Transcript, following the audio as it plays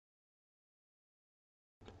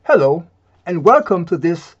Hello, and welcome to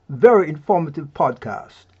this very informative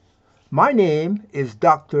podcast. My name is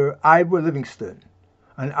Dr. Ivor Livingston,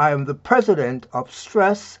 and I am the president of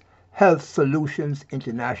Stress Health Solutions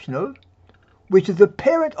International, which is the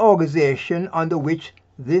parent organization under which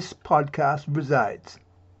this podcast resides.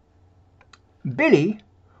 Billy,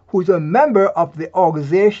 who is a member of the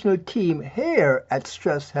organizational team here at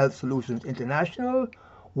Stress Health Solutions International,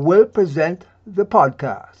 will present the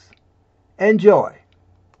podcast. Enjoy.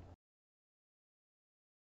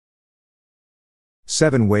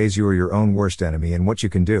 7 ways you are your own worst enemy and what you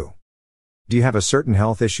can do. Do you have a certain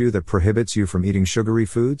health issue that prohibits you from eating sugary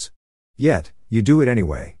foods? Yet, you do it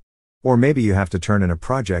anyway. Or maybe you have to turn in a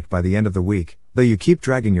project by the end of the week, though you keep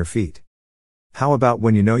dragging your feet. How about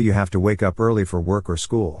when you know you have to wake up early for work or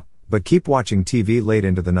school, but keep watching TV late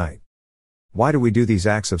into the night? Why do we do these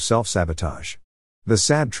acts of self-sabotage? The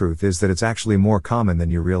sad truth is that it's actually more common than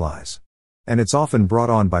you realize. And it's often brought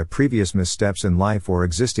on by previous missteps in life or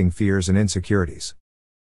existing fears and insecurities.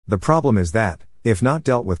 The problem is that, if not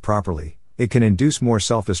dealt with properly, it can induce more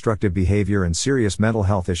self-destructive behavior and serious mental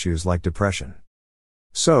health issues like depression.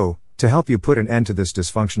 So, to help you put an end to this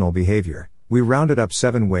dysfunctional behavior, we rounded up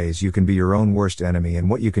 7 ways you can be your own worst enemy and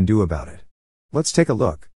what you can do about it. Let's take a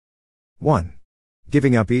look. 1.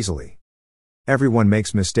 Giving up easily. Everyone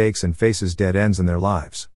makes mistakes and faces dead ends in their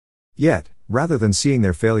lives. Yet, rather than seeing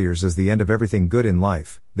their failures as the end of everything good in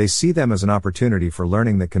life, they see them as an opportunity for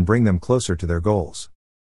learning that can bring them closer to their goals.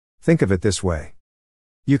 Think of it this way.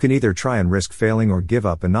 You can either try and risk failing or give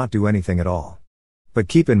up and not do anything at all. But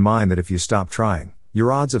keep in mind that if you stop trying,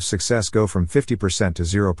 your odds of success go from 50% to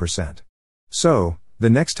 0%. So,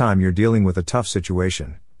 the next time you're dealing with a tough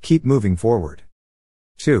situation, keep moving forward.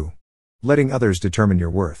 2. Letting others determine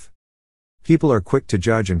your worth. People are quick to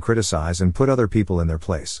judge and criticize and put other people in their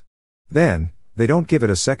place. Then, they don't give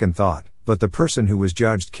it a second thought, but the person who was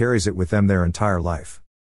judged carries it with them their entire life.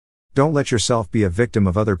 Don't let yourself be a victim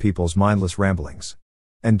of other people's mindless ramblings.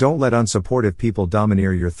 And don't let unsupportive people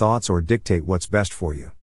domineer your thoughts or dictate what's best for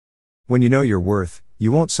you. When you know your worth,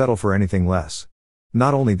 you won't settle for anything less.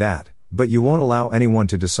 Not only that, but you won't allow anyone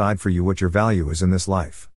to decide for you what your value is in this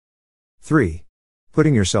life. 3.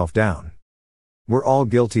 Putting yourself down. We're all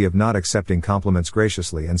guilty of not accepting compliments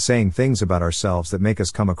graciously and saying things about ourselves that make us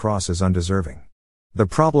come across as undeserving. The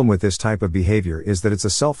problem with this type of behavior is that it's a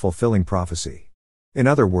self-fulfilling prophecy. In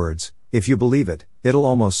other words, if you believe it, it'll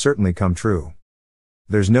almost certainly come true.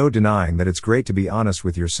 There's no denying that it's great to be honest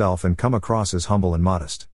with yourself and come across as humble and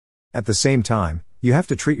modest. At the same time, you have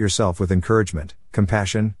to treat yourself with encouragement,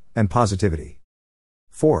 compassion, and positivity.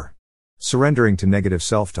 4. Surrendering to negative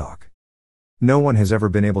self-talk. No one has ever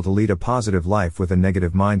been able to lead a positive life with a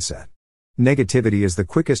negative mindset. Negativity is the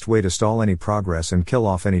quickest way to stall any progress and kill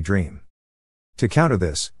off any dream. To counter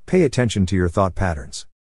this, pay attention to your thought patterns.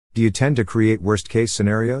 Do you tend to create worst-case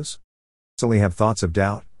scenarios? Constantly have thoughts of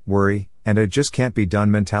doubt, worry, and it just can't be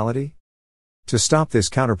done mentality? To stop this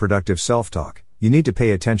counterproductive self-talk, you need to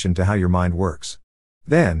pay attention to how your mind works.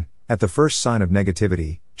 Then, at the first sign of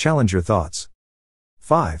negativity, challenge your thoughts.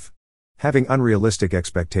 5. Having unrealistic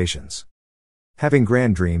expectations. Having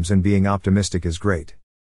grand dreams and being optimistic is great.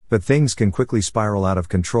 But things can quickly spiral out of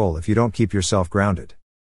control if you don't keep yourself grounded.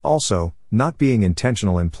 Also, not being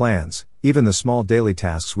intentional in plans, even the small daily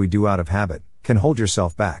tasks we do out of habit, can hold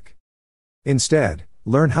yourself back. Instead,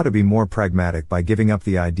 learn how to be more pragmatic by giving up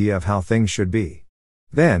the idea of how things should be.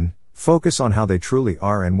 Then, focus on how they truly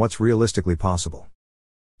are and what's realistically possible.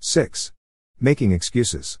 6. Making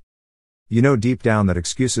excuses. You know deep down that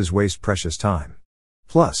excuses waste precious time.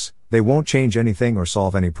 Plus, they won't change anything or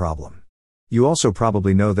solve any problem. You also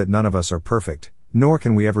probably know that none of us are perfect, nor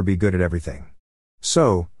can we ever be good at everything.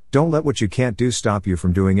 So, don't let what you can't do stop you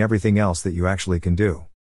from doing everything else that you actually can do.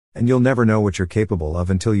 And you'll never know what you're capable of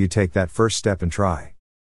until you take that first step and try.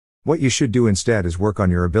 What you should do instead is work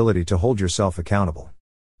on your ability to hold yourself accountable.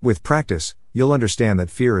 With practice, you'll understand that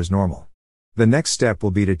fear is normal. The next step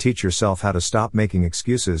will be to teach yourself how to stop making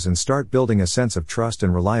excuses and start building a sense of trust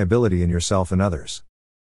and reliability in yourself and others.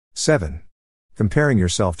 7. Comparing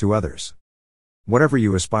yourself to others. Whatever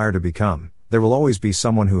you aspire to become, there will always be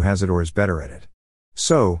someone who has it or is better at it.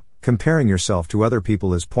 So, comparing yourself to other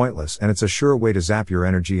people is pointless and it's a sure way to zap your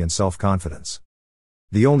energy and self-confidence.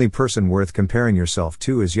 The only person worth comparing yourself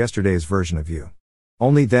to is yesterday's version of you.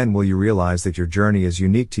 Only then will you realize that your journey is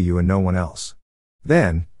unique to you and no one else.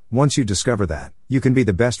 Then, once you discover that, you can be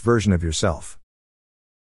the best version of yourself.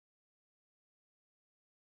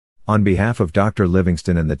 On behalf of Dr.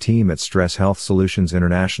 Livingston and the team at Stress Health Solutions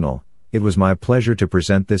International, it was my pleasure to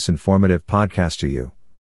present this informative podcast to you.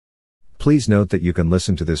 Please note that you can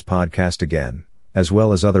listen to this podcast again, as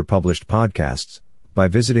well as other published podcasts, by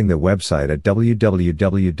visiting the website at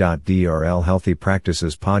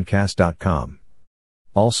www.drlhealthypracticespodcast.com.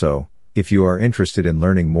 Also, if you are interested in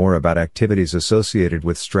learning more about activities associated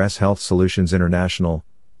with Stress Health Solutions International,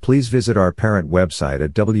 please visit our parent website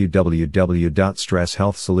at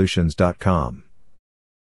www.stresshealthsolutions.com.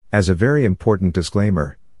 As a very important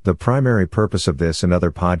disclaimer, the primary purpose of this and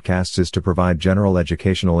other podcasts is to provide general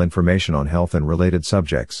educational information on health and related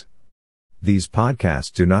subjects. These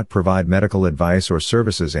podcasts do not provide medical advice or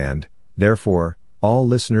services and, therefore, all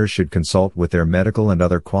listeners should consult with their medical and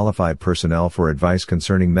other qualified personnel for advice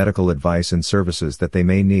concerning medical advice and services that they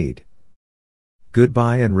may need.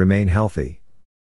 Goodbye and remain healthy.